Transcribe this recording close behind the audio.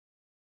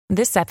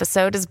This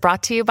episode is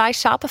brought to you by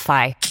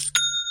Shopify.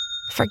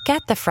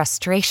 Forget the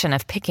frustration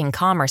of picking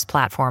commerce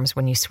platforms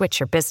when you switch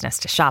your business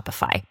to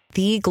Shopify,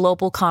 the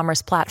global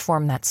commerce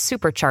platform that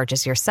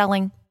supercharges your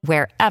selling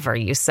wherever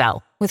you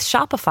sell. With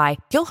Shopify,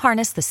 you'll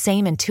harness the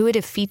same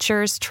intuitive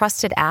features,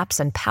 trusted apps,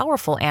 and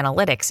powerful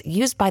analytics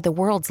used by the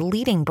world's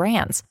leading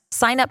brands.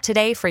 Sign up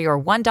today for your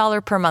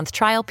 $1 per month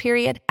trial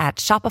period at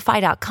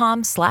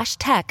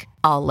shopify.com/tech,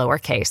 all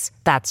lowercase.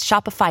 That's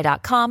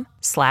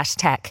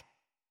shopify.com/tech.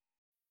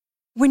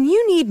 When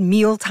you need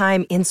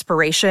mealtime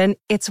inspiration,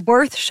 it's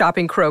worth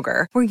shopping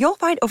Kroger, where you'll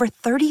find over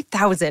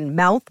 30,000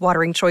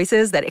 mouth-watering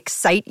choices that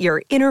excite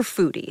your inner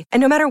foodie. And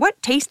no matter what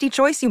tasty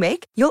choice you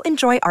make, you'll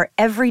enjoy our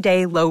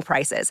everyday low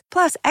prices,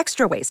 plus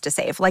extra ways to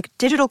save, like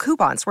digital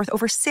coupons worth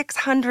over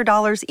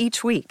 $600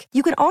 each week.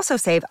 You can also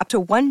save up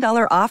to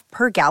 $1 off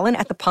per gallon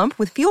at the pump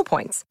with fuel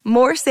points.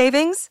 More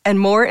savings and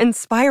more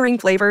inspiring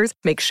flavors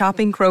make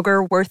shopping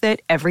Kroger worth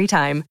it every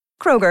time.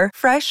 Kroger,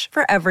 fresh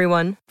for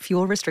everyone.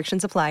 Fuel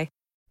restrictions apply.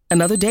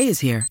 Another day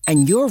is here,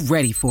 and you're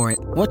ready for it.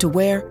 What to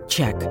wear?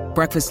 Check.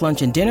 Breakfast,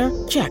 lunch, and dinner?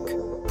 Check.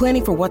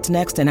 Planning for what's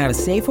next and how to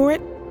save for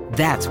it?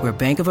 That's where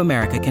Bank of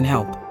America can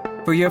help.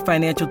 For your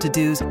financial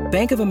to-dos,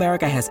 Bank of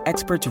America has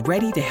experts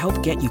ready to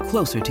help get you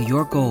closer to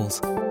your goals.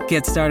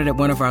 Get started at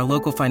one of our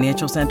local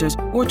financial centers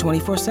or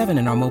 24/7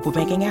 in our mobile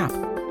banking app.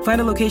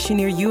 Find a location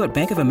near you at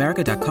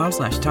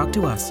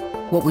bankofamerica.com/talktous.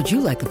 What would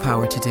you like the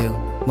power to do?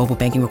 Mobile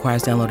banking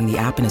requires downloading the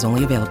app and is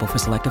only available for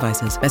select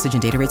devices. Message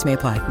and data rates may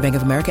apply. Bank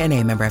of America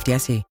N.A., member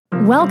FDIC.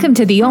 Welcome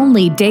to the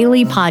only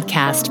daily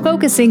podcast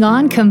focusing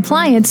on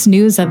compliance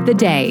news of the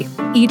day.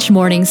 Each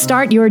morning,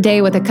 start your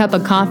day with a cup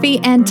of coffee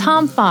and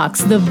Tom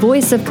Fox, the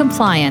voice of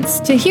compliance,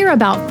 to hear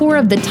about 4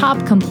 of the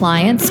top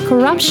compliance,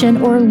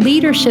 corruption, or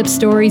leadership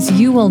stories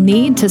you will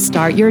need to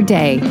start your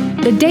day.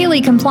 The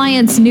Daily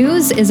Compliance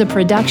News is a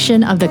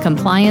production of the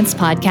Compliance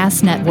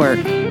Podcast Network.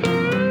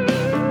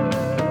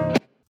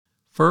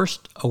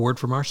 First, a word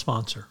from our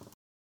sponsor.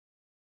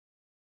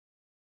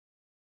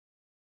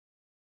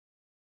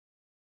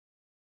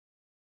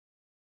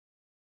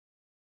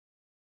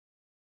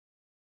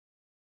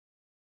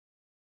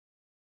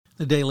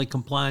 The Daily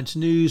Compliance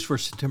News for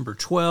September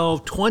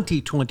 12,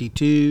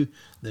 2022,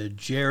 the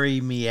Jerry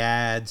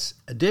Meads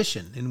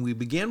edition. And we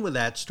begin with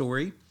that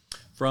story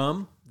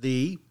from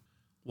the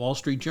Wall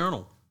Street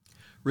Journal.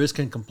 Risk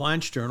and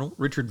Compliance Journal,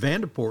 Richard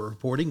Vanderpoort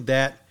reporting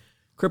that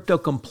crypto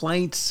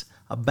complaints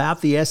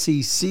about the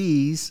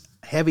SEC's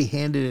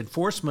heavy-handed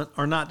enforcement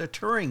are not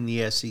deterring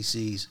the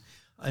SEC's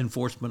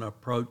enforcement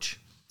approach,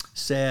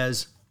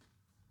 says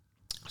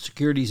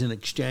Securities and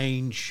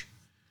Exchange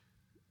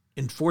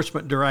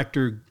Enforcement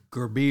Director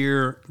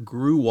Gurbir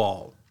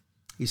Grewal.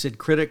 He said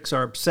critics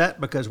are upset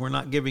because we're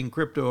not giving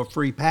crypto a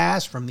free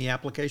pass from the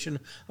application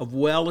of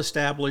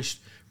well-established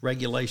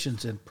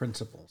regulations and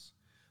principles.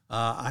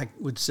 I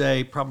would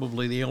say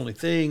probably the only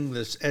thing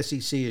the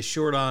SEC is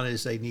short on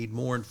is they need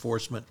more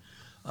enforcement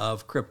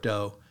of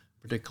crypto,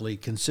 particularly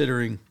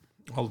considering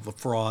all of the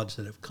frauds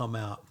that have come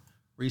out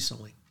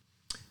recently.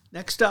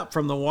 Next up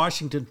from the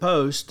Washington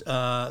Post,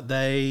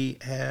 they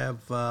have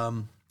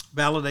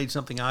validated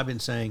something I've been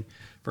saying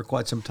for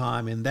quite some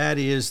time, and that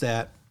is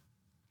that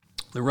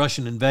the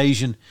Russian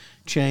invasion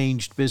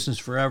changed business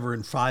forever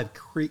in 5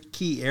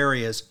 key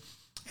areas,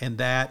 and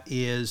that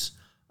is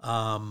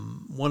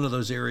one of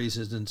those areas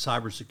is in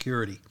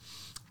cybersecurity.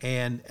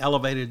 And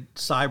elevated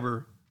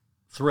cyber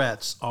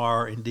threats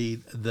are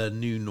indeed the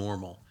new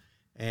normal.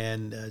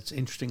 And it's an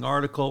interesting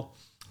article.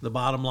 The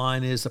bottom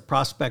line is the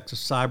prospect of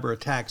cyber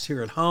attacks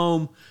here at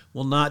home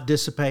will not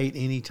dissipate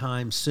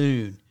anytime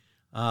soon.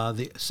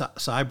 The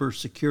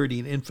Cybersecurity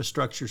and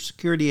Infrastructure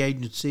Security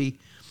Agency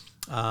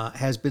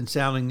has been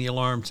sounding the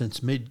alarm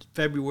since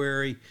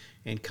mid-February,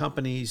 and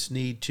companies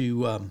need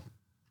to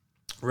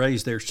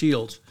raise their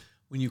shields.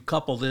 When you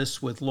couple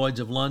this with Lloyd's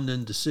of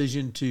London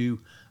decision to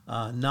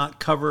not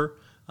cover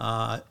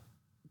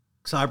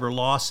cyber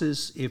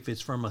losses if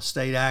it's from a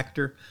state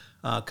actor,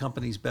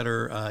 companies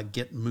better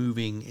get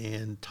moving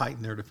and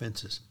tighten their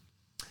defenses.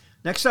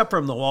 Next up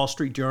from the Wall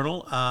Street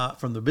Journal,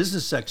 from the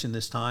business section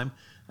this time,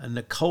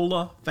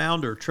 Nikola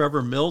founder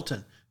Trevor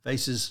Milton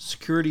faces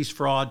securities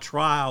fraud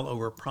trial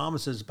over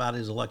promises about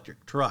his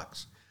electric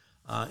trucks.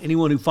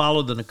 Anyone who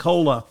followed the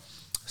Nikola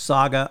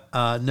saga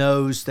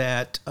knows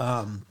that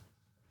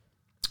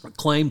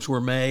claims were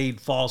made,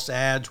 false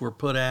ads were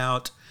put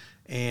out,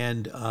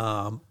 and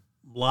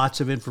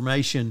lots of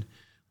information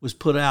was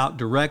put out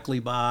directly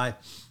by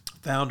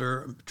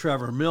founder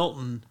Trevor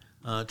Milton,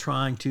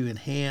 trying to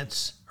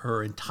entice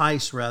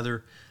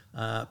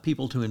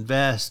people to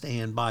invest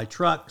and buy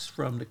trucks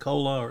from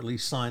Nikola, or at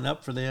least sign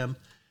up for them.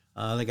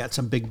 They got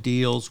some big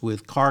deals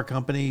with car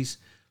companies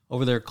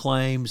over their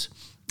claims,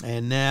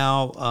 and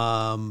now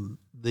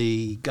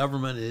the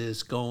government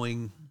is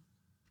going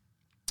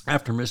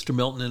after Mr.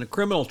 Milton in a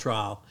criminal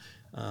trial,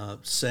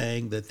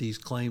 saying that these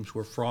claims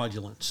were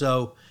fraudulent.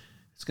 So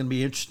it's going to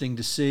be interesting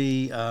to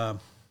see the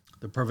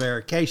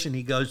prevarication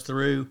he goes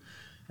through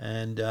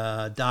and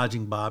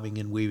dodging, bobbing,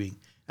 and weaving.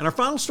 And our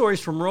final story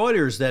is from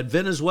Reuters that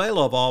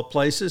Venezuela, of all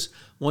places,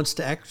 wants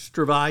to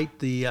extradite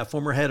the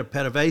former head of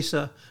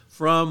PDVSA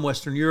from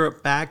Western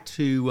Europe back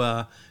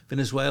to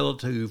Venezuela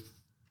to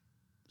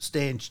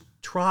stand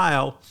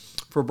trial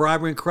for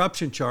bribery and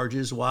corruption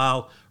charges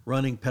while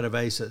running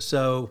PDVSA.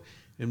 So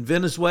when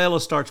Venezuela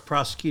starts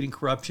prosecuting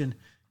corruption,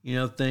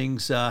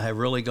 things have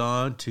really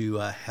gone to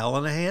hell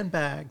in a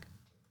handbag.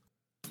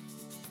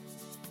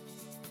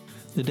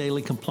 The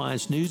Daily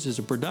Compliance News is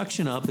a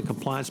production of the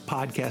Compliance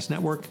Podcast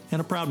Network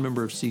and a proud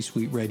member of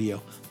C-Suite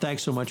Radio.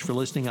 Thanks so much for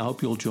listening. I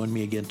hope you'll join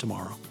me again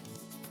tomorrow.